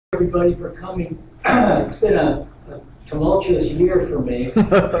Everybody for coming. It's been a tumultuous year for me.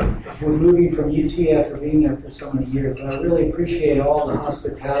 We're moving from UT after being there for so many years. But I really appreciate all the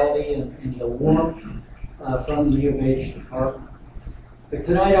hospitality and the warmth from the U of H department. But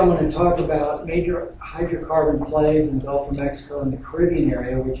tonight I'm going to talk about major hydrocarbon plays in the Gulf of Mexico and the Caribbean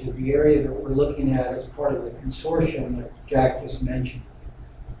area, which is the area that we're looking at as part of the consortium that Jack just mentioned.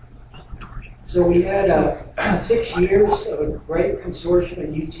 So we had 6 years of a great consortium at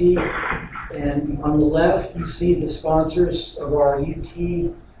UT, and on the left you see the sponsors of our UT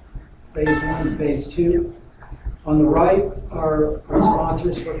Phase 1 and Phase 2. On the right are our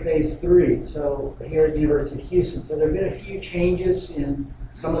sponsors for Phase 3, so here at the University of Houston. So there have been a few changes in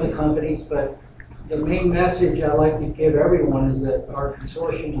some of the companies, but the main message I'd like to give everyone is that our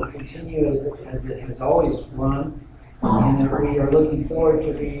consortium will continue as it has always run. And that we are looking forward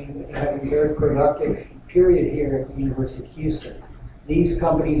to having a very productive period here at the University of Houston. These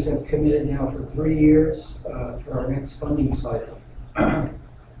companies have committed now for 3 years for our next funding cycle.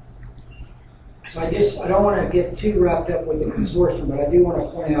 So I don't want to get too wrapped up with the consortium, but I do want to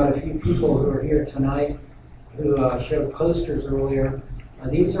point out a few people who are here tonight who showed posters earlier.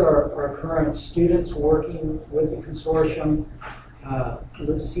 These are our current students working with the consortium.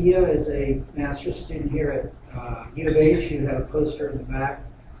 Lucia is a master's student here at U of H. You have a poster in the back.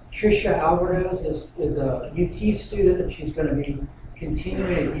 Tricia Alvarez is a UT student, and she's going to be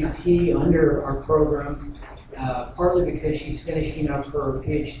continuing at UT under our program, partly because she's finishing up her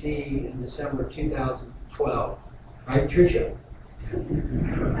PhD in December 2012. Right, Tricia?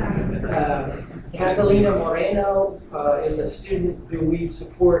 Catalina Moreno is a student who we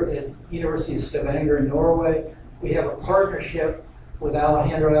support at University of Stavanger in Norway. We have a partnership with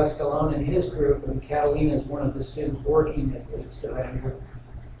Alejandro Escalon and his group, and Catalina is one of the students working at Stavanger.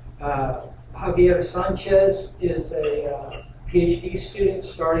 Javier Sanchez is a PhD student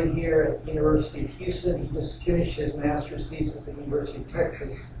starting here at the University of Houston. He just finished his master's thesis at the University of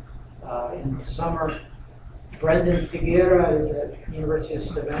Texas in the summer. Brendan Figuera is at the University of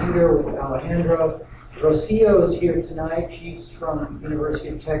Stavanger with Alejandro. Rocio is here tonight. She's from the University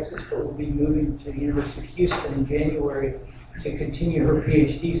of Texas, but will be moving to the University of Houston in January to continue her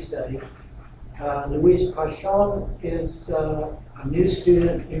PhD study. Luis Pachon is a new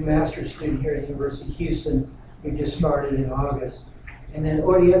student, new master's student here at the University of Houston, who just started in August. And then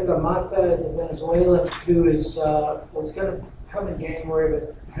Orieta Mata is a Venezuelan who was going to come in January,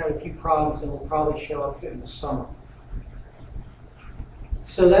 but had a few problems and will probably show up in the summer.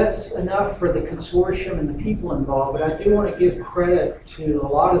 So that's enough for the consortium and the people involved, but I do want to give credit to a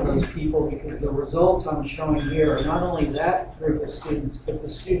lot of those people because the results I'm showing here are not only that group of students, but the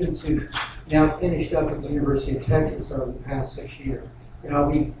students who now finished up at the University of Texas over the past 6 years. And I'll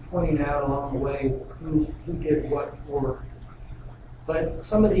be pointing out along the way who did what work. But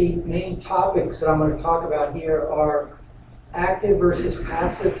some of the main topics that I'm going to talk about here are active versus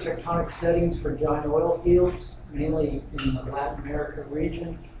passive tectonic settings for giant oil fields, mainly in the Latin America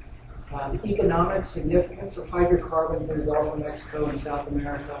region. The economic significance of hydrocarbons in the Gulf of Mexico and South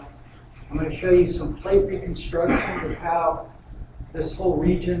America. I'm going to show you some plate reconstructions of how this whole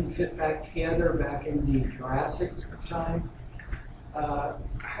region fit back together back in the Jurassic time.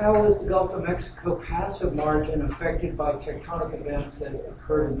 How is the Gulf of Mexico passive margin affected by tectonic events that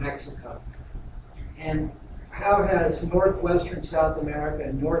occurred in Mexico? And how has northwestern South America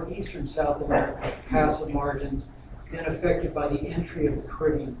and northeastern South America passive margins been affected by the entry of the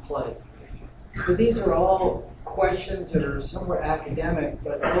Caribbean plate? So these are all questions that are somewhat academic,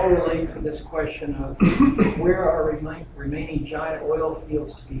 but all relate to this question of where are remaining giant oil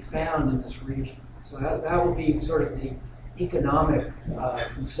fields to be found in this region. So that will be sort of the economic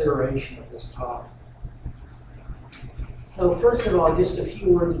consideration of this talk. So first of all, just a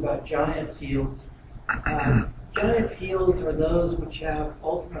few words about giant fields. Giant fields are those which have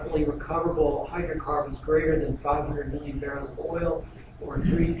ultimately recoverable hydrocarbons greater than 500 million barrels of oil or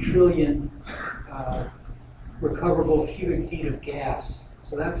 3 trillion recoverable cubic feet of gas.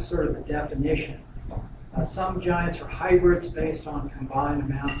 So that's sort of the definition. Some giants are hybrids based on combined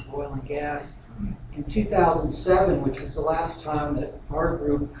amounts of oil and gas. In 2007, which was the last time that our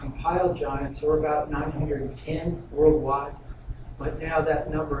group compiled giants, there were about 910 worldwide. But now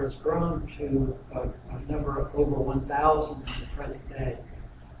that number has grown to a number of over 1,000 in the present day.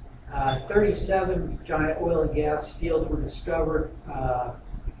 37 giant oil and gas fields were discovered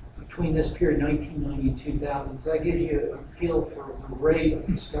between this period, 1990 and 2000. So that gives you a feel for the rate of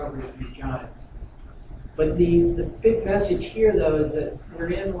discovery of these giants. But the big message here, though, is that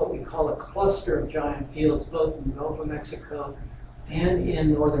we're in what we call a cluster of giant fields, both in the Gulf of Mexico and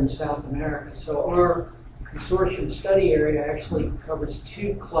in northern South America. So our consortium study area actually covers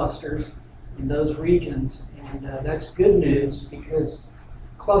 2 clusters in those regions, and that's good news because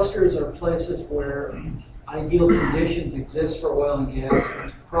clusters are places where ideal conditions exist for oil and gas.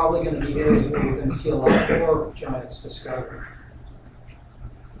 It's probably going to be areas where we're going to see a lot more giants discovered.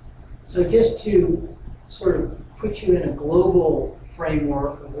 So just to sort of put you in a global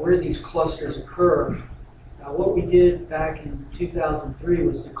framework of where these clusters occur, what we did back in 2003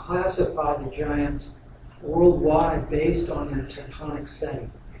 was to classify the giants worldwide based on their tectonic setting.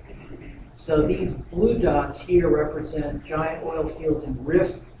 So these blue dots here represent giant oil fields in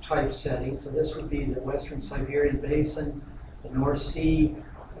rift type settings. So this would be the Western Siberian Basin, the North Sea,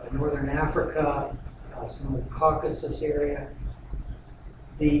 Northern Africa, some of the Caucasus area.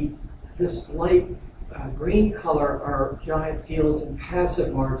 This light green color are giant fields in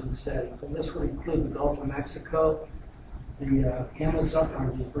passive margin settings, and this would include the Gulf of Mexico, the Amazon,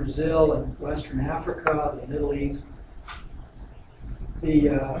 or the Brazil and Western Africa, the Middle East.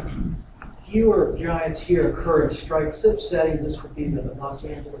 The fewer giants here occur in strike-slip settings. This would be the Los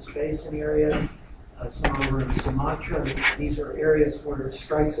Angeles Basin area, some over in Sumatra. These are areas where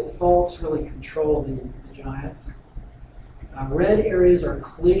strike-slip faults really control the giants. Red areas are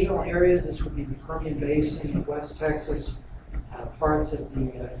collisional areas. This would be the Permian Basin of West Texas, parts of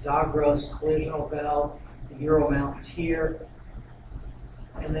the Zagros collisional belt, the Ural Mountains here.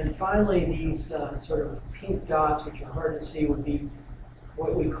 And then finally, these sort of pink dots, which are hard to see, would be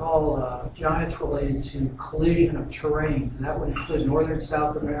what we call giants related to collision of terrain. And that would include northern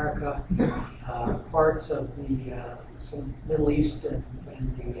South America, parts of the some Middle East and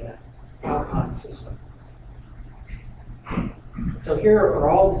the Alpine system. So here are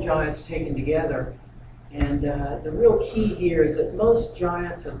all the giants taken together, and the real key here is that most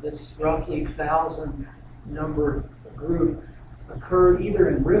giants of this roughly 1,000 numbered group occur either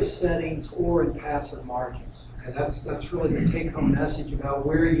in rift settings or in passive margins. Okay, that's really the take-home message about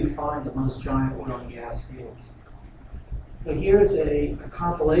where you find the most giant oil and gas fields. So here's a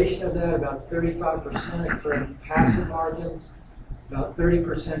compilation of that. About 35% occur in passive margins, about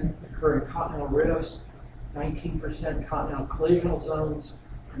 30% occur in continental rifts, 19% continental collisional zones,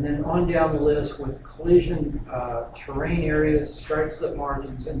 and then on down the list with collision terrain areas, strike-slip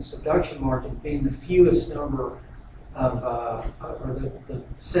margins, and subduction margins being the fewest number of, or the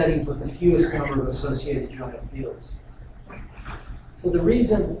settings with the fewest number of associated giant fields. So the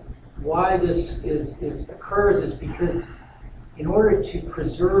reason why this occurs is because in order to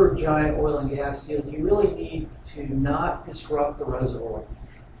preserve giant oil and gas fields, you really need to not disrupt the reservoir.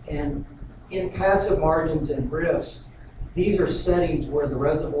 And in passive margins and rifts, these are settings where the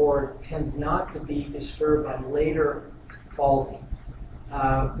reservoir tends not to be disturbed by later faulting.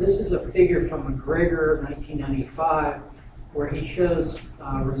 This is a figure from McGregor, 1995, where he shows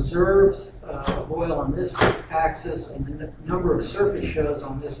reserves of oil on this axis and the number of surface shows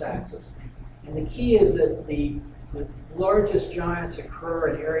on this axis. And the key is that the largest giants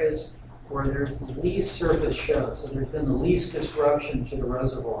occur in areas where there's the least surface show, so there's been the least disruption to the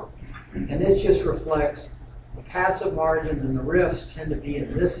reservoir. And this just reflects the passive margins and the rifts tend to be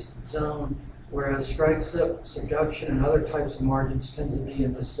in this zone, whereas strike-slip, subduction, and other types of margins tend to be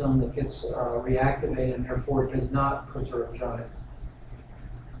in this zone that gets reactivated and therefore does not preserve giants.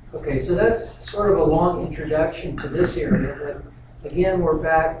 Okay, so that's sort of a long introduction to this area, but again, we're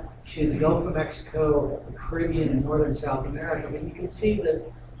back to the Gulf of Mexico, the Caribbean, and northern South America. But you can see that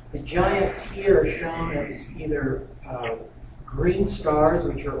the giants here are shown as either green stars,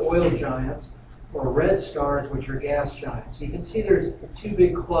 which are oil giants, or red stars, which are gas giants. So you can see there's 2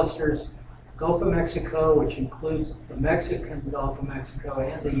 big clusters, Gulf of Mexico, which includes the Mexican Gulf of Mexico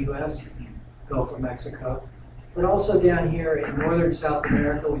and the U.S. Gulf of Mexico. But also down here in northern South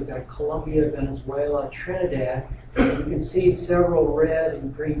America, we've got Colombia, Venezuela, Trinidad. And you can see several red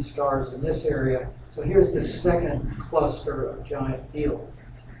and green stars in this area. So here's the second cluster of giant fields.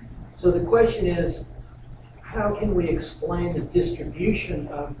 So the question is, how can we explain the distribution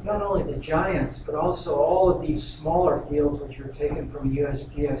of not only the giants, but also all of these smaller fields which are taken from a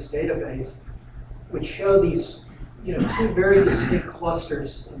USGS database, which show these 2 very distinct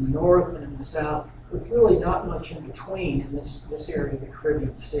clusters in the north and in the south, with really not much in between in this area of the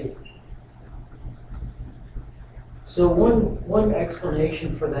Caribbean Sea. So one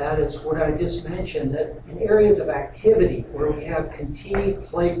explanation for that is what I just mentioned, that in areas of activity where we have continued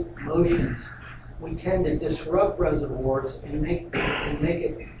plate motions, we tend to disrupt reservoirs and make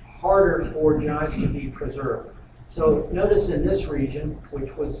it harder for giants to be preserved. So notice in this region,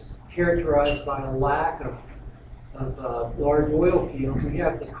 which was characterized by a lack of large oil fields, we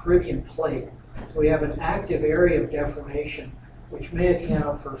have the Caribbean plate. So we have an active area of deformation, which may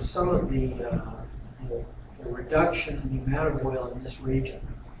account for some of the reduction in the amount of oil in this region.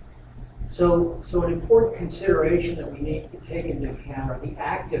 So an important consideration that we need to take into account are the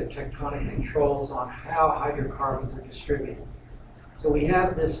active tectonic controls on how hydrocarbons are distributed. So we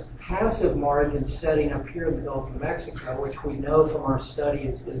have this passive margin setting up here in the Gulf of Mexico, which we know from our study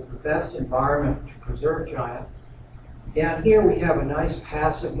is the best environment to preserve giants. Down here we have a nice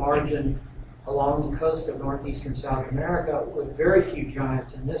passive margin along the coast of northeastern South America with very few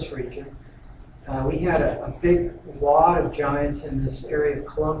giants in this region. We had a big wad of giants in this area of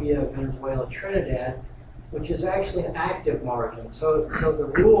Colombia, Venezuela, Trinidad, which is actually an active margin. So the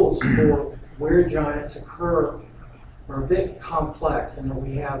rules for where giants occur are a bit complex, in that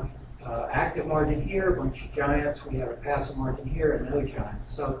we have active margin here, a bunch of giants, we have a passive margin here, and no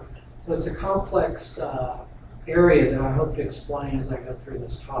giants. So it's a complex area that I hope to explain as I go through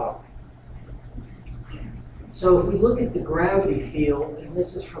this talk. So if we look at the gravity field, and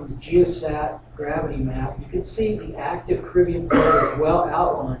this is from the Geosat gravity map, you can see the active Caribbean plate is well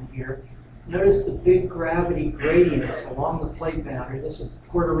outlined here. Notice the big gravity gradients along the plate boundary. This is the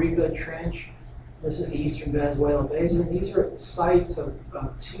Puerto Rico Trench. This is the eastern Venezuela Basin. These are sites of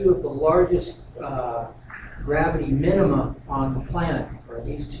two of the largest gravity minima on the planet, or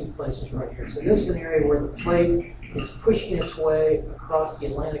these two places right here. So this is an area where the plate is pushing its way across the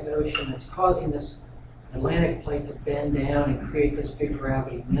Atlantic Ocean. It's causing this Atlantic plate to bend down and create this big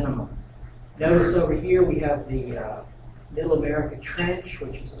gravity minimum. Notice over here we have the Middle America Trench,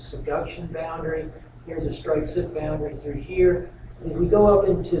 which is a subduction boundary. Here's a strike-slip boundary through here. If we go up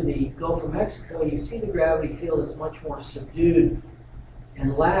into the Gulf of Mexico, you see the gravity field is much more subdued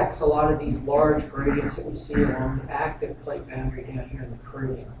and lacks a lot of these large gradients that we see along the active plate boundary down here in the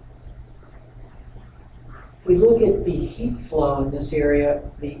Caribbean. If we look at the heat flow in this area,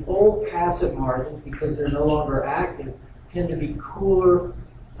 the old passive margins, because they're no longer active, tend to be cooler,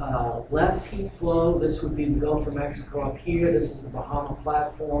 less heat flow. This would be the Gulf of Mexico up here. This is the Bahama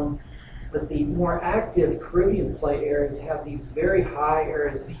platform. But the more active Caribbean plate areas have these very high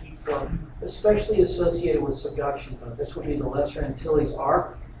areas of heat flow, especially associated with subduction. This would be the Lesser Antilles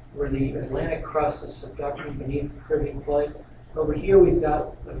Arc, where the Atlantic crust is subducting beneath the Caribbean plate. Over here we've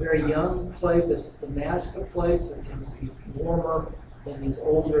got a very young plate. This is the Nazca plate, so it tends to be warmer than these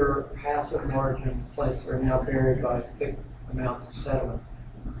older passive margin plates that are now buried by big amounts of sediment.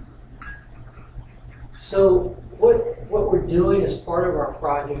 So what we're doing as part of our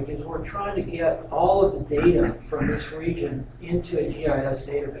project is we're trying to get all of the data from this region into a GIS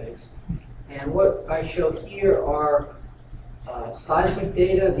database. And what I show here are seismic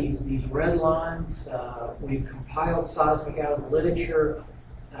data, these red lines. We've compiled seismic out of the literature.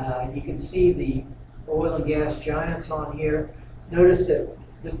 You can see the oil and gas giants on here. Notice that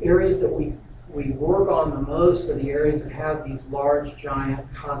the areas that we work on the most are the areas that have these large giant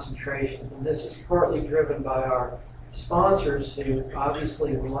concentrations. And this is partly driven by our sponsors, who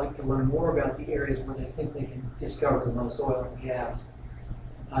obviously would like to learn more about the areas where they think they can discover the most oil and gas.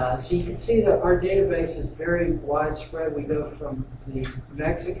 So you can see that our database is very widespread. We go from the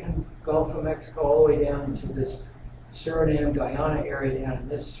Mexican Gulf of Mexico all the way down to this Suriname, Guyana area down in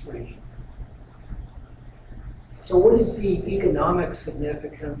this region. So what is the economic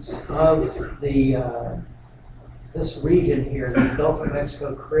significance of this region here, the Gulf of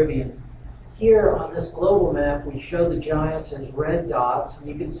Mexico Caribbean? Here on this global map, we show the giants as red dots. And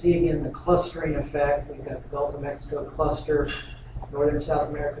you can see again the clustering effect. We've got the Gulf of Mexico cluster, Northern South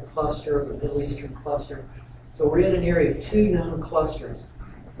America cluster, the Middle Eastern cluster. So we're in an area of two known clusters.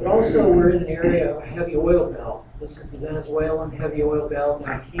 But also we're in an area of a heavy oil belt. This is the Venezuelan heavy oil belt.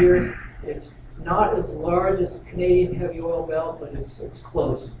 Now here, it's not as large as the Canadian heavy oil belt, but it's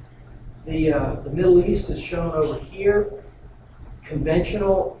close. The Middle East is shown over here.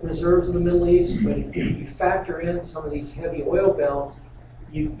 Conventional reserves in the Middle East, but if you factor in some of these heavy oil belts,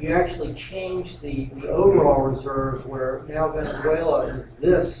 you actually change the overall reserves, where now Venezuela is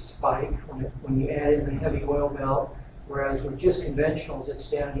this spike when you add in the heavy oil belt, whereas with just conventionals, it's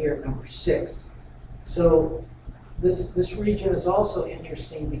down here at number 6. So this region is also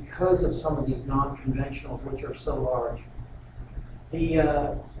interesting because of some of these non-conventionals, which are so large.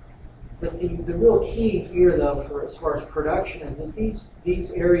 But the real key here, though, for as far as production, is that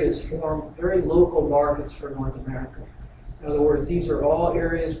these areas form very local markets for North America. In other words, these are all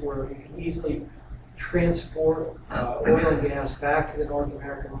areas where you can easily transport oil and gas back to the North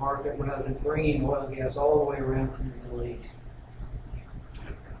American market rather than bringing oil and gas all the way around from the Middle East.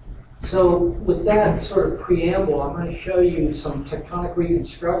 So with that sort of preamble, I'm going to show you some tectonic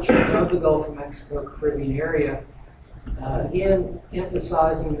reconstruction of the Gulf of Mexico Caribbean area. Again,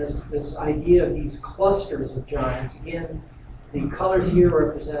 emphasizing this idea of these clusters of giants. Again, The colors here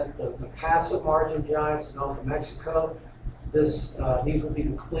represent the passive margin giants in Gulf of Mexico. These will be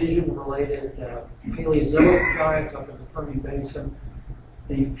the collision-related Paleozoic giants up in the Permian Basin.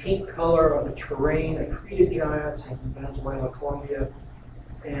 The pink color are the terrain accreted giants in Venezuela, Colombia,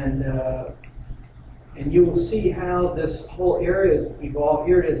 and you will see how this whole area has evolved.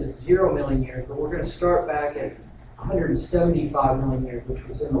 Here it is at 0 million years, but we're going to start back at 175 million years, which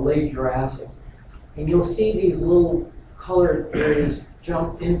was in the late Jurassic. And you'll see these little colored areas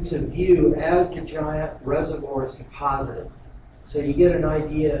jump into view as the giant reservoirs deposited. So you get an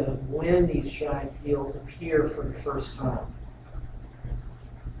idea of when these giant fields appear for the first time.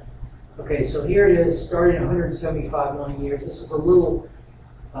 Okay, so here it is, starting at 175 million years. This is a little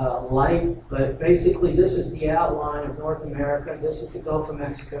light, but basically this is the outline of North America. This is the Gulf of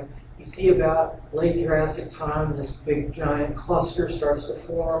Mexico. You see about late Jurassic time, this big giant cluster starts to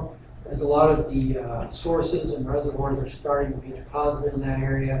form as a lot of the sources and reservoirs are starting to be deposited in that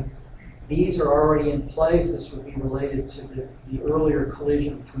area. These are already in place. This would be related to the earlier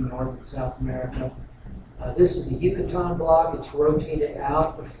collision between North and South America. This is the Yucatan block. It's rotated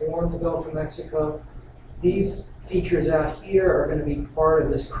out to form the Gulf of Mexico. These features out here are going to be part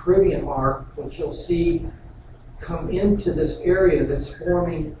of this Caribbean arc, which you'll see come into this area that's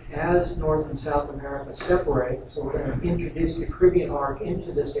forming as North and South America separate. So we're going to introduce the Caribbean arc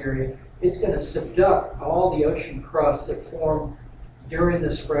into this area. It's going to subduct all the ocean crusts that form during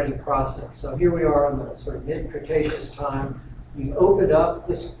the spreading process. So here we are in the sort of mid-Cretaceous time. You opened up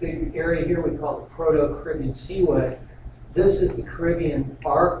this big area here we call the Proto-Caribbean Seaway. This is the Caribbean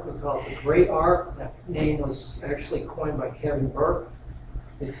arc. We call it the Great Arc. That name was actually coined by Kevin Burke.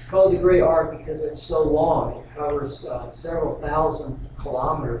 It's called the Great Arc because it's so long. It covers several thousand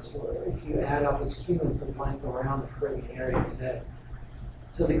kilometers if you add up its cumulative length around the Caribbean area today.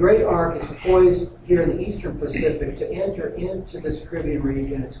 So the Great Arc is poised here in the eastern Pacific to enter into this Caribbean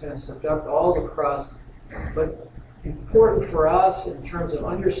region. It's going to subduct all the crust. But important for us in terms of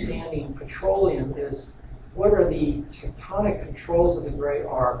understanding petroleum is what are the tectonic controls of the Great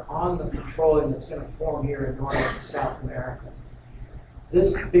Arc on the petroleum that's going to form here in North and South America.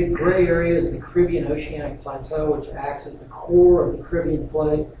 This big gray area is the Caribbean Oceanic Plateau, which acts as the core of the Caribbean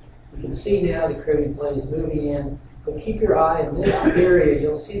Plate. You can see now the Caribbean Plate is moving in. But keep your eye in this area.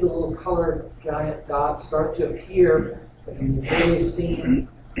 You'll see the little colored giant dots start to appear in the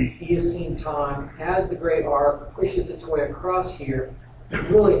Eocene time as the Great Arc pushes its way across here. It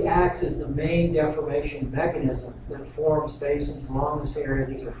really acts as the main deformation mechanism that forms basins along this area.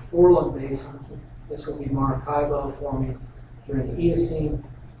 These are foreland basins. This will be Maracaibo forming during the Eocene.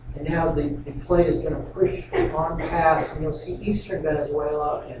 And now the plate is going to push on past, and you'll see eastern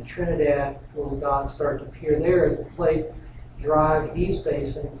Venezuela and Trinidad, little dots start to appear there as the plate drives these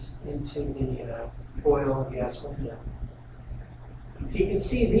basins into the oil and gas window. So you can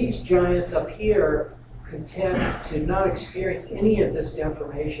see these giants up here content to not experience any of this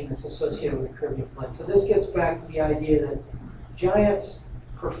deformation that's associated with the Caribbean plate. So this gets back to the idea that giants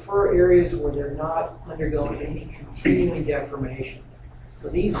prefer areas where they're not undergoing any continuing deformation. So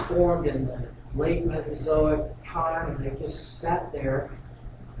these formed in the late Mesozoic time, and they just sat there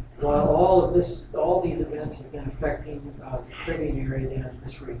while all these events have been affecting the Caribbean area down in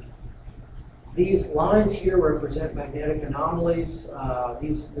this region. These lines here represent magnetic anomalies.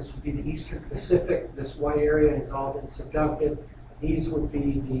 This would be the Eastern Pacific. This white area has all been subducted. These would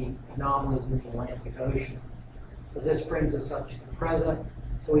be the anomalies in the Atlantic Ocean. So this brings us up to the present.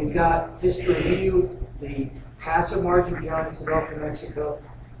 So we've got, just to review, the passive margin giants in the Gulf of Mexico.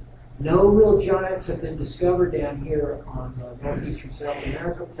 No real giants have been discovered down here on the northeastern South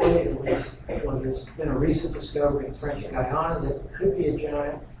America plate. At least, well, there's been a recent discovery in French Guiana that could be a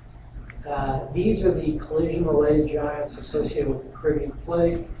giant. These are the collision-related giants associated with the Caribbean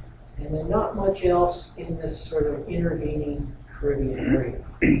plate, and then not much else in this sort of intervening Caribbean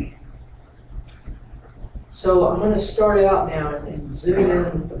area. So I'm going to start out now and zoom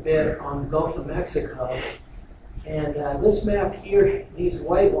in a bit on the Gulf of Mexico. And this map here, these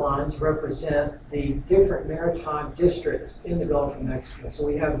white lines represent the different maritime districts in the Gulf of Mexico. So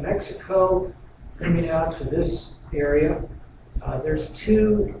we have Mexico coming out to this area. There's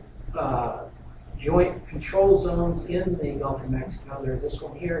two joint control zones in the Gulf of Mexico. There's this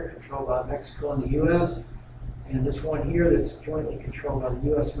one here controlled by Mexico and the U.S., and this one here that's jointly controlled by the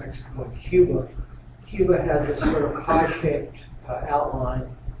U.S., Mexico, and Cuba. Cuba has this sort of pie-shaped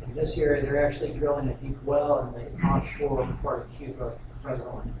outline. In this area, they're actually drilling a deep well in the offshore part of Cuba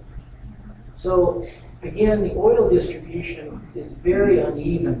presently. So again, the oil distribution is very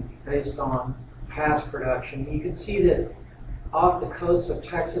uneven based on past production. You can see that off the coast of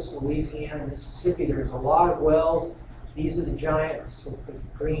Texas, Louisiana, and Mississippi, there's a lot of wells These are the giants with the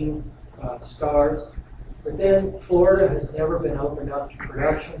green stars. But then Florida has never been opened up to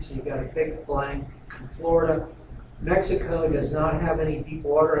production, so you've got a big blank in Florida. Mexico does not have any deep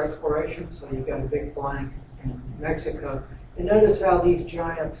water exploration, so you've got a big blank in Mexico. And notice how these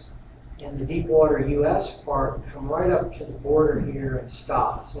giants in the deep water U.S. part come right up to the border here and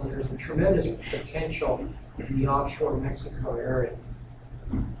stop. So there's a tremendous potential in the offshore Mexico area.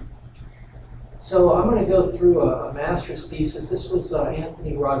 So I'm going to go through a master's thesis. This was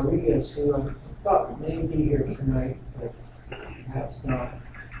Anthony Rodriguez, who I thought may be here tonight, but perhaps not.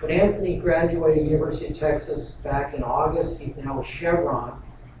 But Anthony graduated University of Texas back in August. He's now with Chevron.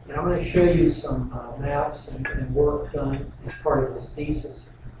 And I'm going to show you some maps and work done as part of this thesis.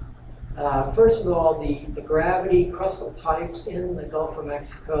 First of all, the gravity crustal types in the Gulf of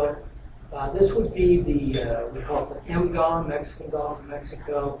Mexico. This would be the, we call it the MGOM, Mexican Gulf of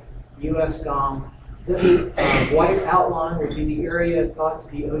Mexico, U.S. GOM. This white outline would be the area thought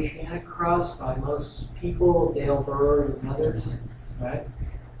to be oceanic crust by most people, Dale Bird and others. Right?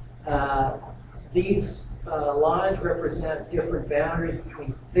 These lines represent different boundaries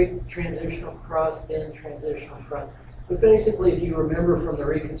between thick transitional crust and transitional crust. But basically, if you remember from the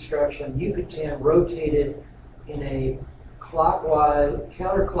reconstruction, Yucatan rotated in a clockwise,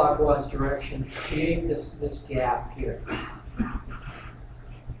 counterclockwise direction to create this gap here.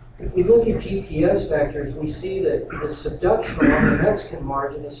 If we look at GPS vectors, we see that the subduction along the Mexican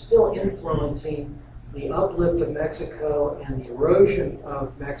margin is still influencing the uplift of Mexico and the erosion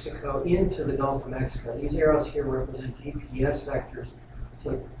of Mexico into the Gulf of Mexico. These arrows here represent GPS vectors.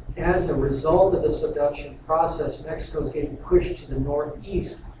 So as a result of the subduction process, Mexico is getting pushed to the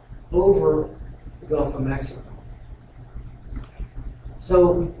northeast over the Gulf of Mexico.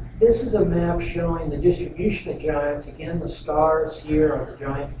 So this is a map showing the distribution of giants. Again, the stars here are the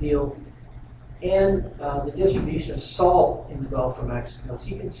giant fields, and the distribution of salt in the Gulf of Mexico. So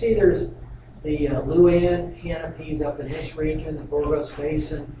you can see there's the Luan canopies up in this region, the Burgos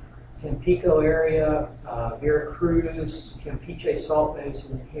Basin, Tampico area, Veracruz, Campeche Salt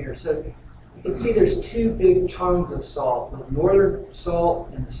Basin in here. So you can see there's two big tongues of salt, the northern salt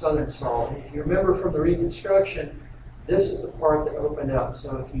and the southern salt. And if you remember from the reconstruction, this is the part that opened up.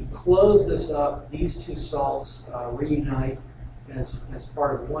 So if you close this up, these two salts reunite as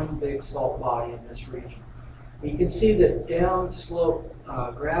part of one big salt body in this region. You can see that downslope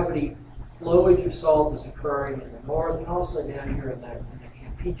gravity flowage of salt is occurring in the north and also down here in the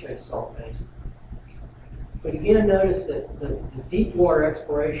Campeche Salt Basin. But again, notice that the deep water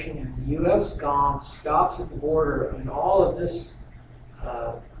exploration in the U.S. GOM stops at the border, and all of this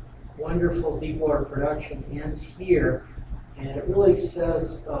wonderful deep water production ends here. And it really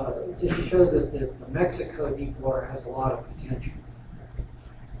says, it just shows that the Mexico deep water has a lot of potential.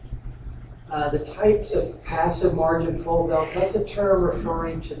 The types of passive margin fold belts, that's a term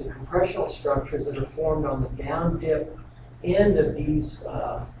referring to the compressional structures that are formed on the down dip end of these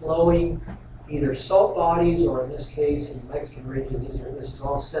flowing either salt bodies, or in this case in the Mexican region, this is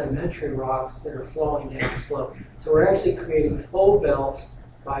all sedimentary rocks that are flowing down the slope. So we're actually creating fold belts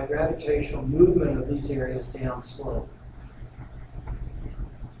by gravitational movement of these areas down slope.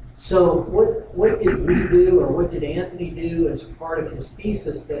 So what did we do, or what did Anthony do as part of his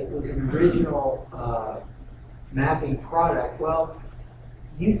thesis that was an original mapping product? Well,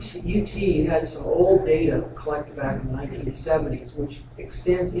 UT had some old data collected back in the 1970s, which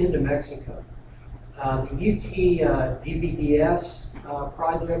extends into Mexico. The UT DBDS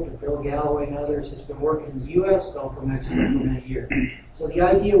project of Bill Galloway and others has been working in the U.S. Gulf of Mexico for many years. So the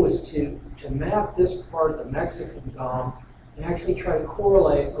idea was to map this part of the Mexican GOM and actually try to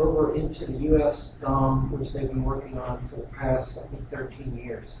correlate over into the U.S. GOM, which they've been working on for the past, I think, 13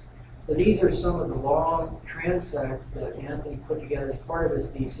 years. So these are some of the long transects that Anthony put together as part of his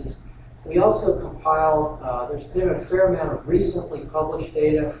thesis. We also compile, there's been a fair amount of recently published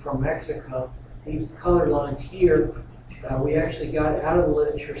data from Mexico. These colored lines here, we actually got out of the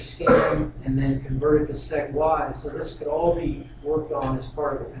literature, scanned, and then converted to seg-Y. So this could all be worked on as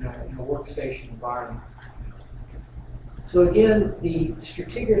part of in a workstation environment. So again, the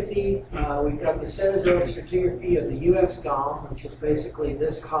stratigraphy, we've got the Cenozoic stratigraphy of the U.S. GOM, which is basically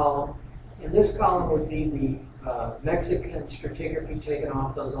this column. And this column would be the Mexican stratigraphy taken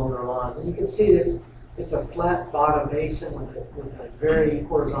off those older lines. And you can see that it's a flat bottom basin with a very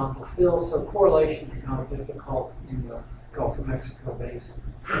horizontal fill, so correlation is not difficult in the Gulf of Mexico basin.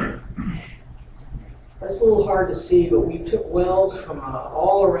 That's a little hard to see, but we took wells from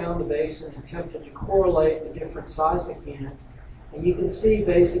all around the basin and attempted to correlate the different seismic units. And you can see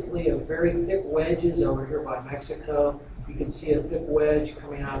basically a very thick wedges over here by Mexico. You can see a thick wedge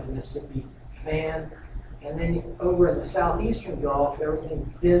coming out of the Mississippi fan. And then over in the southeastern Gulf,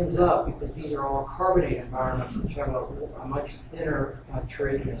 everything thins up because these are all carbonate environments which have a much thinner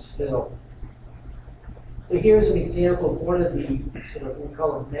terraneous fill. So here's an example of one of the sort of, we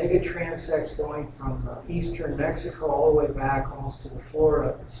call it mega transects going from eastern Mexico all the way back almost to the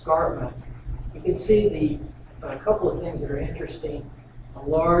Florida escarpment. You can see a couple of things that are interesting. A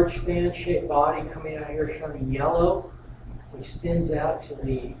large fan-shaped body coming out here shown in yellow, which thins out to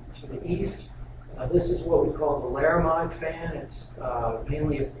the east. This is what we call the Laramide fan. It's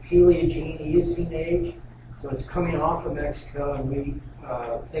mainly a Paleogene Eocene age, so it's coming off of Mexico, and we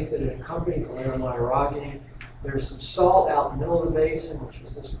think that it accompanied the Laramide orogeny. There's some salt out in the middle of the basin, which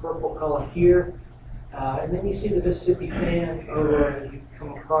is this purple color here. And then you see the Mississippi fan over as you come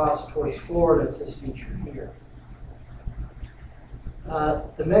across towards Florida. It's this feature here.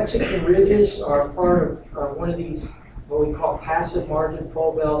 The Mexican ridges are part of one of these, what we call passive margin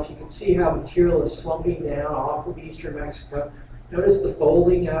fold belts. You can see how material is slumping down off of eastern Mexico. Notice the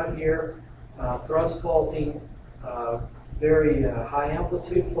folding out here, thrust faulting, very high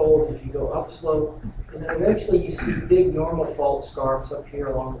amplitude folds as you go upslope. And then eventually you see big normal fault scarps up here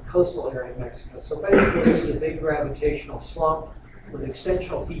along the coastal area of Mexico. So basically this is a big gravitational slump with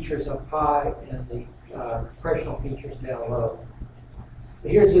extensional features up high and the compressional features down low.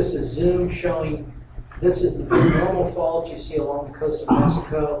 But here's just a zoom showing this is the big normal faults you see along the coast of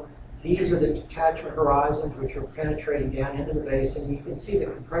Mexico. These are the detachment horizons which are penetrating down into the basin. You can see the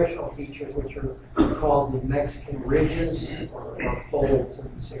compressional features which are called the Mexican ridges or folds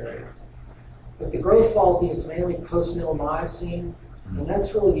in this area. But the growth faulting is mainly post-middle Miocene, and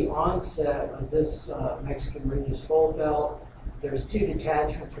that's really the onset of this Mexican ridges fold belt. There's two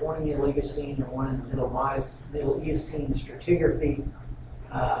detachments, one in the Oligocene and one in the middle Eocene stratigraphy.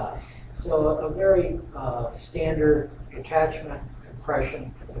 So a very standard detachment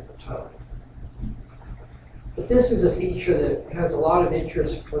compression at the toe. But this is a feature that has a lot of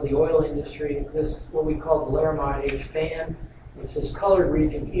interest for the oil industry. This what we call the Laramide age fan. It's this colored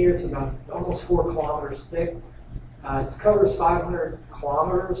region here. It's about almost 4 kilometers thick. It covers 500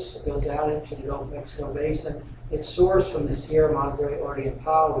 kilometers. It goes out into the Gulf of Mexico basin. It's sourced from the Sierra Madre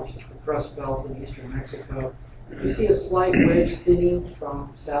Oriental, which is the thrust belt in eastern Mexico. You see a slight wedge thinning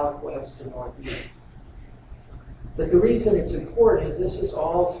from southwest to northeast. But the reason it's important is this is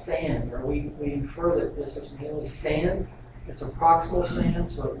all sand, or we infer that this is mainly sand. It's a proximal sand,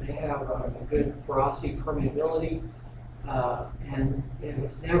 so it may have a good porosity permeability, and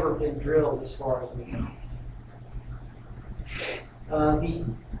it's never been drilled as far as we know.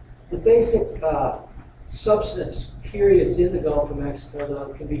 The basic substance periods in the Gulf of Mexico,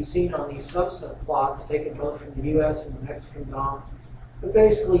 though, can be seen on these substantive plots taken both from the U.S. and the Mexican Gulf. But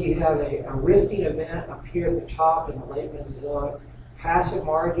basically, you have a rifting event up here at the top in the late Mesozoic, passive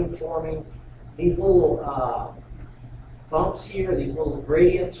margin forming. These little bumps here, these little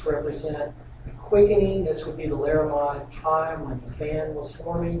gradients represent the quickening. This would be the Laramide time when the fan was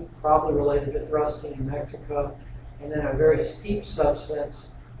forming, probably related to thrusting in Mexico, and then a very steep subsidence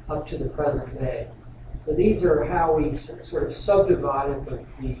up to the present day. So these are how we sort of subdivided the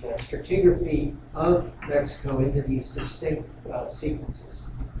stratigraphy of Mexico into these distinct sequences.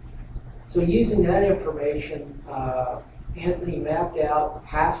 So using that information, Anthony mapped out the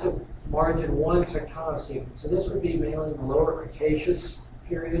passive margin 1 tectonic sequence. So this would be mainly in the lower Cretaceous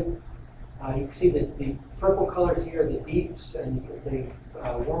period. You can see that the purple colors here are the deeps and the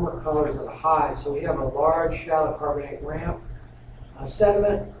warmer colors are the highs. So we have a large shallow carbonate ramp.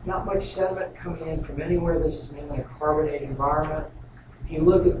 Sediment, not much sediment coming in from anywhere. This is mainly a carbonate environment. If you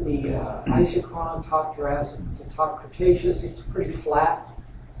look at the isochron, top Jurassic to top Cretaceous, it's pretty flat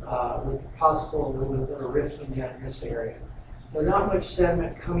with possible a little bit of rifting down in this area. So not much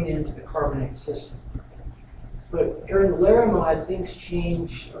sediment coming into the carbonate system. But during the Laramide, things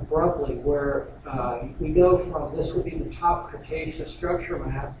change abruptly where we go from, this would be the top Cretaceous structure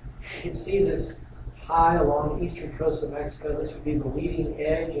map. You can see this high along the eastern coast of Mexico. This would be the leading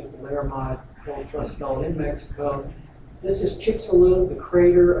edge of the Laramide fold thrust belt in Mexico. This is Chicxulub, the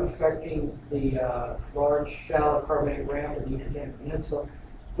crater affecting the large shallow carbonate ramp of the Yucatan Peninsula.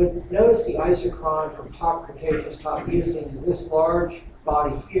 But notice the isochron from top Cretaceous, top Eocene is this large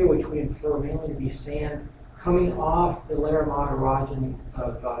body here, which we infer mainly to be sand coming off the Laramide orogeny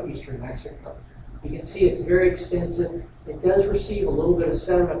of eastern Mexico. You can see it's very extensive. It does receive a little bit of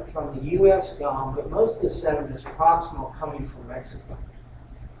sediment from the U.S. Gulf, but most of the sediment is proximal coming from Mexico.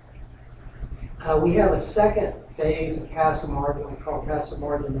 We have a second phase of passive margin we call passive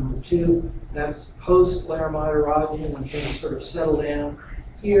margin number 2. That's post-Laramide orogeny when things sort of settle down.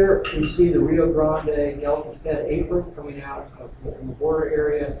 Here we see the Rio Grande Delta-fed apron coming out of the border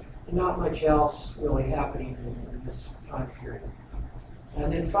area. not much else really happening in this time period.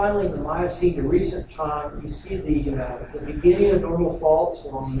 And then finally, in the Miocene to recent time, you see the beginning of normal faults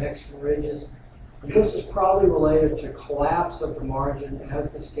along the Mexican ridges. And this is probably related to collapse of the margin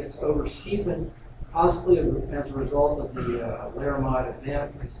as this gets over-steepened, possibly as a result of the Laramide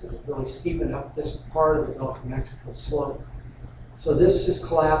event. It's really steepened up this part of the Gulf of Mexico slope. So this is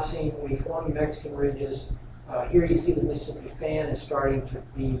collapsing. We form the Mexican ridges. Here you see the Mississippi fan is starting to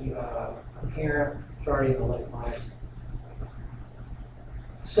be apparent, starting in the late Miocene.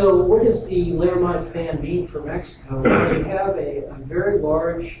 So what does the Laramide fan mean for Mexico? Well, we have a very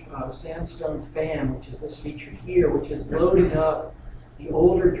large sandstone fan, which is this feature here, which is loading up the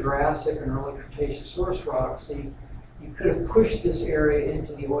older Jurassic and early Cretaceous source rocks. So you could have pushed this area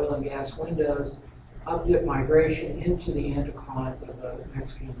into the oil and gas windows, up-dip migration into the anticlines of the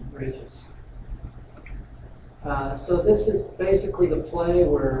Mexican ridges. So this is basically the play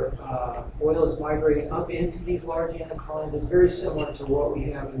where oil is migrating up into these large anticlines. It's very similar to what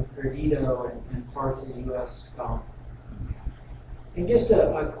we have in Perdido and parts of the U.S. Gulf. And just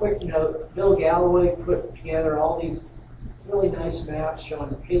a quick note, Bill Galloway put together all these really nice maps showing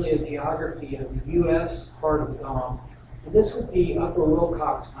the paleogeography of the U.S. part of the Gulf. And this would be Upper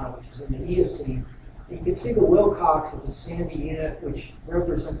Wilcox Time, which is in the Eocene. You can see the Wilcox is a sandy unit which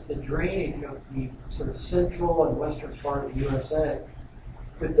represents the drainage of the sort of central and western part of the USA.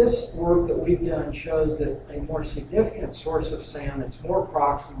 But this work that we've done shows that a more significant source of sand that's more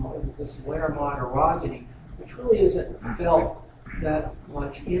proximal is this Laramide orogeny, which really isn't felt that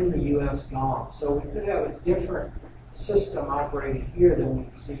much in the U.S. Gulf. So we could have a different system operating here than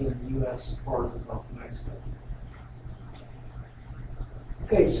we see in the U.S. part of the Gulf of Mexico.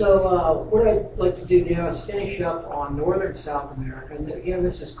 Okay, so what I'd like to do now is finish up on northern South America. And again,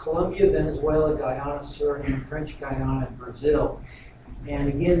 this is Colombia, Venezuela, Guyana, Suriname, French Guyana, and Brazil. And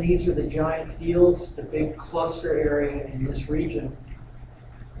again, these are the giant fields, the big cluster area in this region.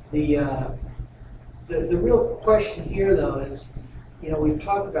 The real question here, though, is, we've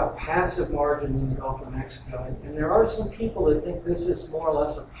talked about passive margins in the Gulf of Mexico, and there are some people that think this is more or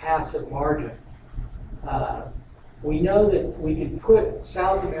less a passive margin. We know that we could put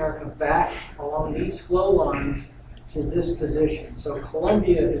South America back along these flow lines to this position. So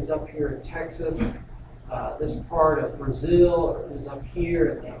Colombia is up here in Texas. This part of Brazil is up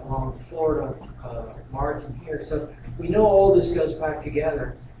here and along the Florida margin here. So we know all this goes back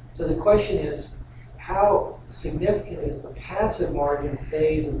together. So the question is, how significant is the passive margin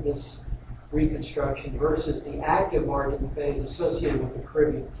phase of this reconstruction versus the active margin phase associated with the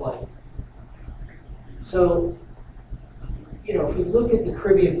Caribbean plate? So, if we look at the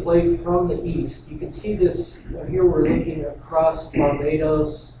Caribbean plate from the east, you can see this. Here we're looking across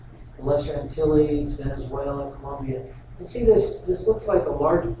Barbados, the Lesser Antilles, Venezuela, Colombia. You can see this looks like a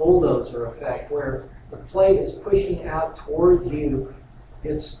large bulldozer effect where the plate is pushing out towards you.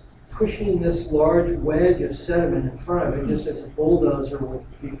 It's pushing this large wedge of sediment in front of it, just as a bulldozer would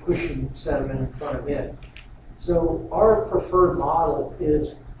be pushing sediment in front of it. So our preferred model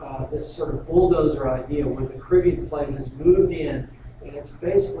is this sort of bulldozer idea where the Caribbean plate has moved in and it's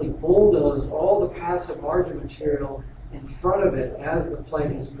basically bulldozed all the passive margin material in front of it as the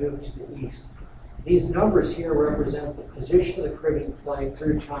plate has moved to the east. These numbers here represent the position of the Caribbean plate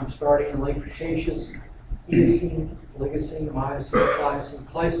through time starting in late Cretaceous, Eocene, Oligocene, Miocene, Pliocene,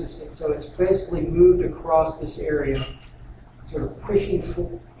 Pleistocene. So it's basically moved across this area, sort of pushing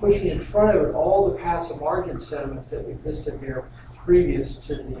in front of it all the passive margin sediments that existed there previous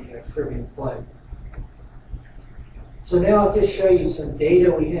to the Caribbean plate. So now I'll just show you some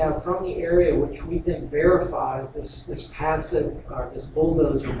data we have from the area which we think verifies this passive, this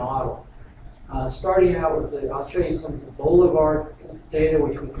bulldozer model. Starting out with I'll show you some of the Boulevard data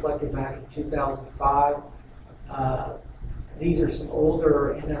which we collected back in 2005. These are some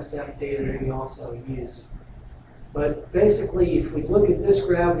older NSF data that we also use. But basically, if we look at this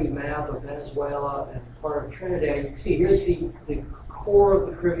gravity map of Venezuela and part of Trinidad, you can see here's the core of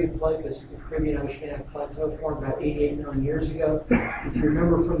the Caribbean plate. This is the Caribbean Oceanic Plateau formed about 88 million years ago. If you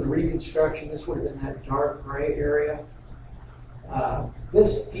remember from the reconstruction, this would have been that dark gray area.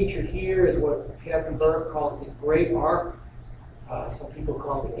 This feature here is what Kevin Burke calls the Great Arc. Some people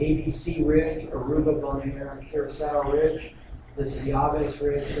call it the ABC Ridge, Aruba, Bonaire, and Curacao Ridge. This is the Aves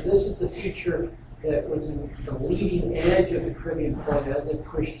Ridge. So this is the feature that was in the leading edge of the Caribbean plate as it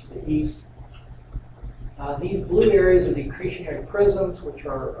pushed to the east. These blue areas are the accretionary prisms, which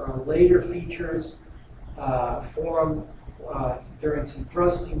are later features formed during some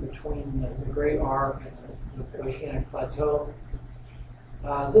thrusting between the Great Arc and the Oceanic Plateau.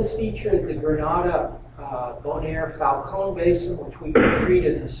 This feature is the Granada Bonaire Falcone Basin, which we can treat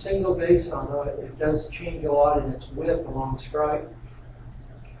as a single basin, although it does change a lot in its width along strike.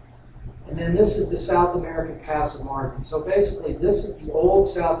 And then this is the South American passive margin. So basically, this is the old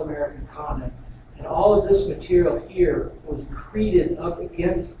South American continent. And all of this material here was accreted up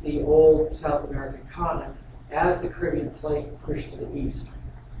against the old South American continent as the Caribbean plate pushed to the east.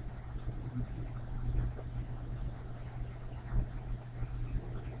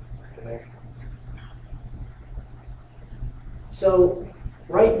 So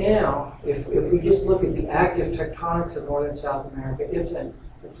right now, if we just look at the active tectonics of northern South America, it's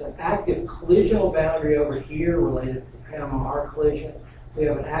an active collisional boundary over here related to the Panama Arc collision. We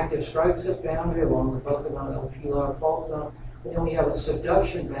have an active strike slip boundary along the Boca Pilar fault zone. And then we have a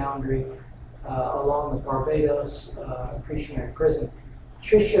subduction boundary along the Barbados accretionary prism.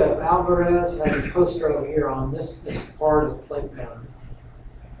 Tricia Alvarez has a poster over here on this part of the plate boundary.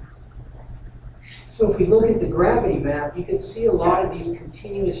 So if we look at the gravity map, you can see a lot of these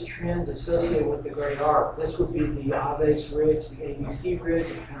continuous trends associated with the Great Arc. This would be the Aves Ridge, the ABC Ridge.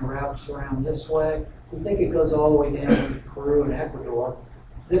 It kind of wraps around this way. We think it goes all the way down to Peru and Ecuador.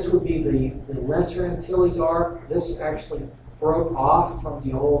 This would be the Lesser Antilles Arc. This actually broke off from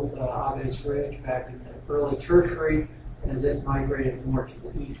the old Aves Ridge back in the early Tertiary as it migrated more to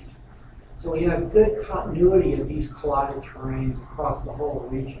the east. So we have good continuity of these collided terrains across the whole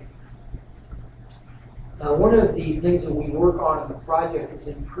region. One of the things that we work on in the project is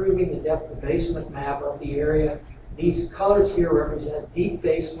improving the depth of basement map of the area. These colors here represent deep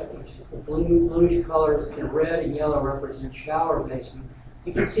basement, which is the bluish colors, and the red and yellow represent shallower basement.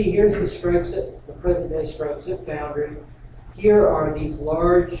 You can see here's the strike slip, the present-day strike slip boundary. Here are these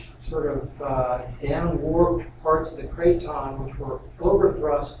large sort of down-warped parts of the craton, which were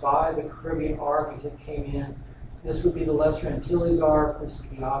overthrust by the Caribbean Arc as it came in. This would be the Lesser Antilles Arc. This is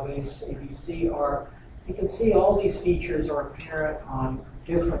the Aves ABC Arc. You can see all these features are apparent on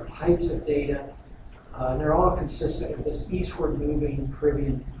different types of data. They're all consistent with this eastward moving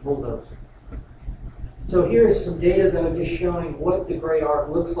Caribbean bulldozer. So here's some data, though, just showing what the Great Arc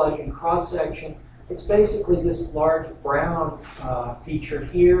looks like in cross-section. It's basically this large brown feature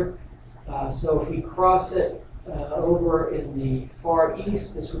here. So if we cross it over in the far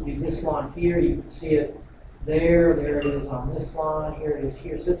east, this would be this line here. You can see it there it is on this line, here it is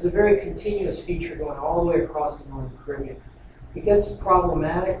here. So it's a very continuous feature going all the way across the Northern Caribbean. It gets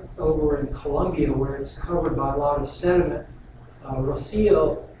problematic over in Colombia where it's covered by a lot of sediment.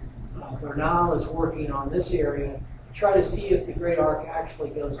 Rocio Bernal is working on this area to try to see if the Great Arc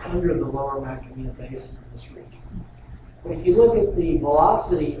actually goes under the lower Macamina Basin in this region. But if you look at the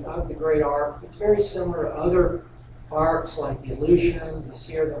velocity of the Great Arc, it's very similar to other arcs like the Aleutian, the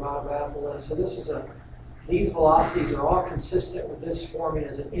Sierra Nevada Atlas. So these velocities are all consistent with this forming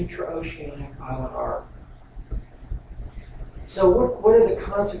as an intraoceanic island arc. So what are the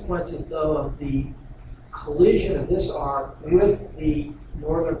consequences, though, of the collision of this arc with the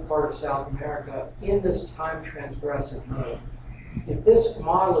northern part of South America in this time transgressive mode? If this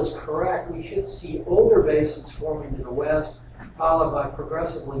model is correct, we should see older basins forming to the west, followed by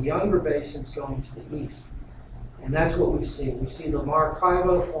progressively younger basins going to the east. And that's what we see. We see the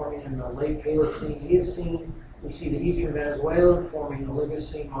Maracaibo forming in the late Paleocene, Eocene. We see the eastern Venezuela forming the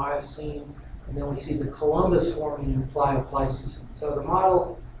Oligocene, Miocene. And then we see the Columbus forming in Pleistocene. So the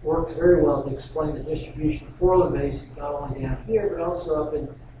model works very well to explain the distribution of foreland basins, not only down here, but also up in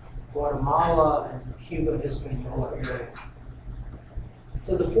Guatemala and Cuba, Hispaniola area.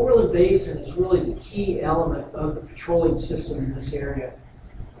 So the foreland basin is really the key element of the petroleum system in this area.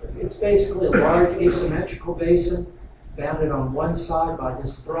 It's basically a large asymmetrical basin bounded on one side by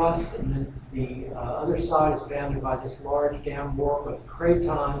this thrust, and then the other side is bounded by this large down warp of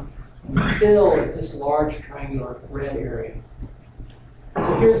craton, and the fill is this large triangular red area.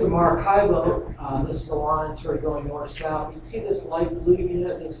 So here's the Maracaibo. This is the line sort of going north-south. You can see this light blue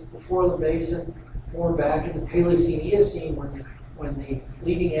unit. This is before the basin, more back in the Paleocene Eocene when the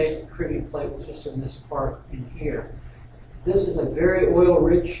leading edge of the Caribbean plate was just in this part in here. This is a very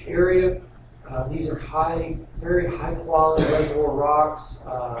oil-rich area. These are very high-quality reservoir rocks.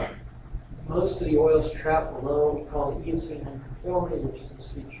 Most of the oil is trapped below what we call the Eocene unconformity, which is this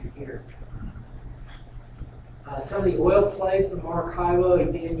feature here. Some of the oil plays in Maracaibo,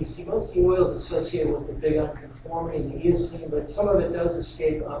 again, you see most of the oil is associated with the big unconformity in the Eocene, but some of it does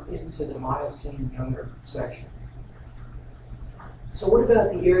escape up into the Miocene younger section. So what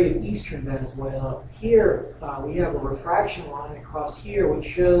about the area of eastern Venezuela? Here we have a refraction line across here which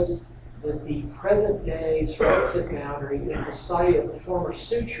shows that the present-day strike slip boundary is the site of the former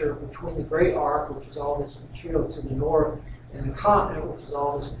suture between the Great Arc, which is all this material to the north, and the continent, which is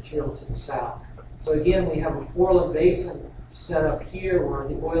all this material to the south. So again, we have a foreland basin set up here where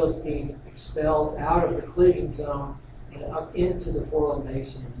the oil is being expelled out of the collision zone and up into the foreland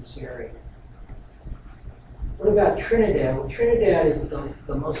basin in this area. What about Trinidad? Well, Trinidad is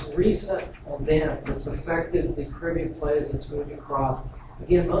the most recent event that's affected the Caribbean plate as it's moved across.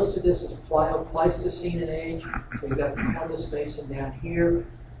 Again, most of this is Pleistocene in age. We've got the Columbus Basin down here.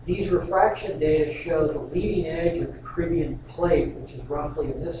 These refraction data show the leading edge of the Caribbean plate, which is roughly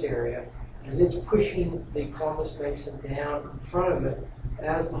in this area, as it's pushing the Columbus Basin down in front of it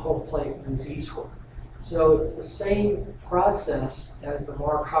as the whole plate moves eastward. So it's the same process as the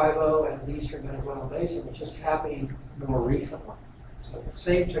Maracaibo, as the Eastern Venezuelan Basin, it's just happening more recently. So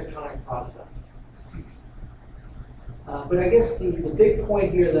same tectonic process. But I guess the big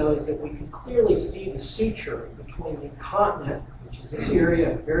point here, though, is that we can clearly see the suture between the continent, which is this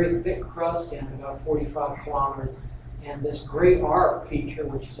area of very thick crust and about 45 kilometers, and this great arc feature,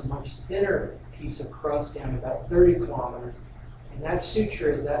 which is a much thinner piece of crust down about 30 kilometers. And that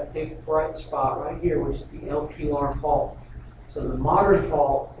suture is that big bright spot right here, which is the El Pilar Fault. So the modern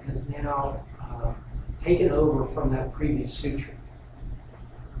fault has now taken over from that previous suture.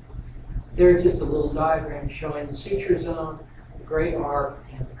 There's just a little diagram showing the suture zone, the great arc,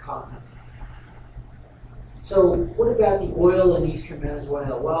 and the continent. So what about the oil in eastern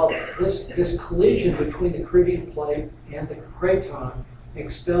Venezuela? Well, this collision between the Caribbean plate and the craton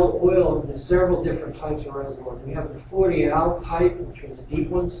expelled oil into several different types of reservoirs. We have the Fluvial type, which are the deep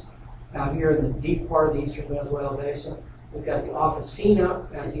ones, out here in the deep part of the eastern Venezuela basin. We've got the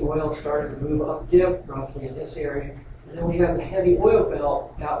Officina, as the oil started to move up dip, roughly in this area. And then we have the heavy oil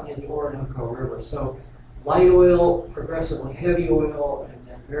belt out near the Orinoco River. So light oil, progressively heavy oil, and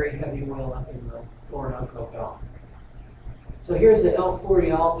then very heavy oil up in the Orinoco belt. So here's the El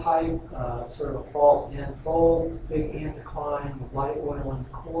Fluvial type, sort of a fault and fold, big anticline with light oil in the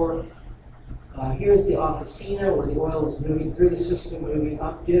core. Here's the Officina, where the oil is moving through the system, moving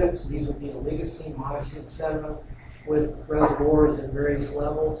up dip. So these would be Oligocene, Miocene sediment with reservoirs at various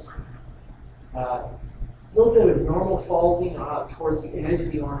levels. A little bit of normal faulting towards the edge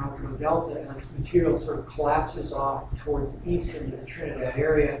of the Orinoco Delta as material sort of collapses off towards the east into the Trinidad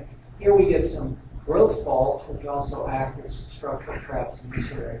area. Here we get some growth faults, which also act as structural traps in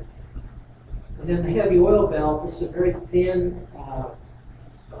this area. And then the heavy oil belt, this is a very thin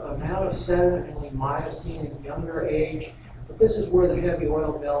amount of sediment, only Miocene in younger age. But this is where the heavy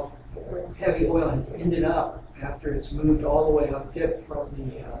oil belt, heavy oil has ended up after it's moved all the way up dip from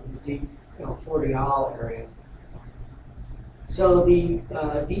the deep Fluvial area. So the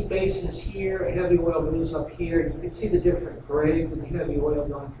deep basin is here, heavy oil moves up here. You can see the different grades of the heavy oil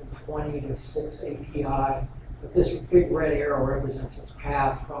going from 20 to 6 API. But this big red arrow represents its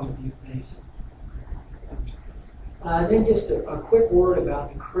path from the deep basin. Then just a quick word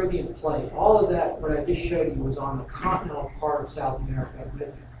about the Caribbean plate. All of that, what I just showed you, was on the continental part of South America.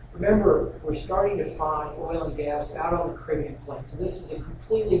 But remember, we're starting to find oil and gas out on the Caribbean plate. So this is a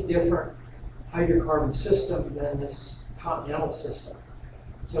completely different hydrocarbon system than this continental system.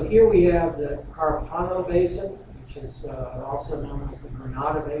 So here we have the Carapano Basin, which is also known as the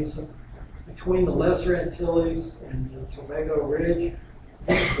Granada Basin, between the Lesser Antilles and the Tobago Ridge.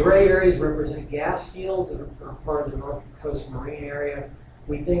 These gray areas represent gas fields that are part of the North Coast Marine area.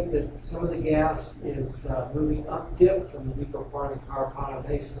 We think that some of the gas is moving up dip from the deeper part of the Carapano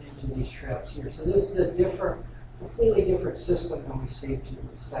Basin into these traps here. So this is a different, completely different system than we see to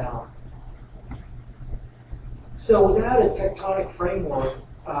the south. So without a tectonic framework,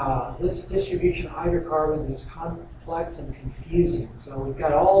 this distribution of hydrocarbons is complex and confusing. So we've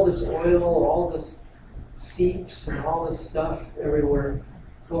got all this oil, all this seeps, and all this stuff everywhere.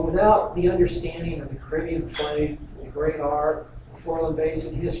 But without the understanding of the Caribbean plate, the Great Arc, the Foreland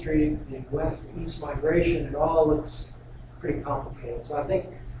Basin history, the west-east migration, it all looks pretty complicated. So I think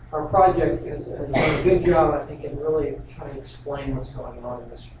our project has done a good job, I think, in really trying to explain what's going on in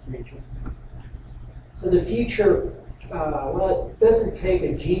this region. So the future, well, it doesn't take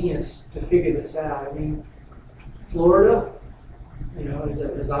a genius to figure this out. I mean, Florida,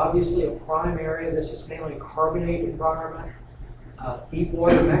 is obviously a prime area. This is mainly a carbonate environment.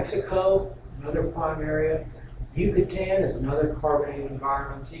 Deepwater Mexico, another prime area. Yucatan is another carbonate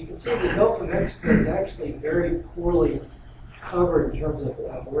environment. So you can see the Gulf of Mexico is actually very poorly covered in terms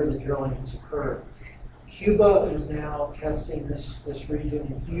of where the drilling has occurred. Cuba is now testing this region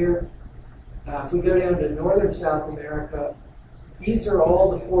in here. If we go down to northern South America, these are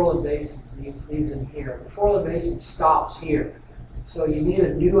all the Foreland Basins, these in here. The Foreland Basin stops here. So you need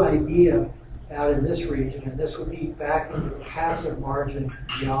a new idea out in this region, and this would be back into the passive margin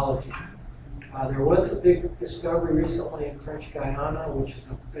geology. There was a big discovery recently in French Guiana, which is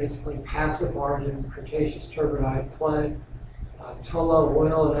basically passive margin Cretaceous turbidite clay. Tolo,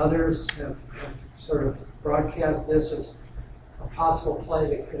 Oil, and others have sort of broadcast this as a possible play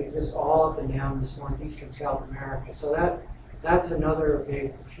that could exist all up and down this northeastern South America. So that's another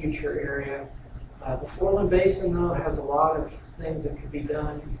big future area. The Foreland Basin, though, has a lot of things that could be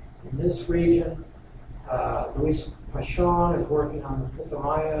done in this region. Luis Pachon is working on the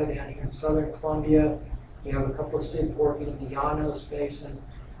Putumayo down here in southern Colombia. We have a couple of students working in the Llanos Basin.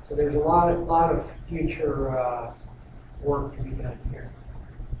 So there's a lot of future work to be done here.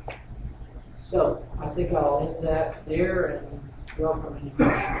 So I think I'll end that there and welcome any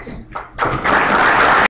questions.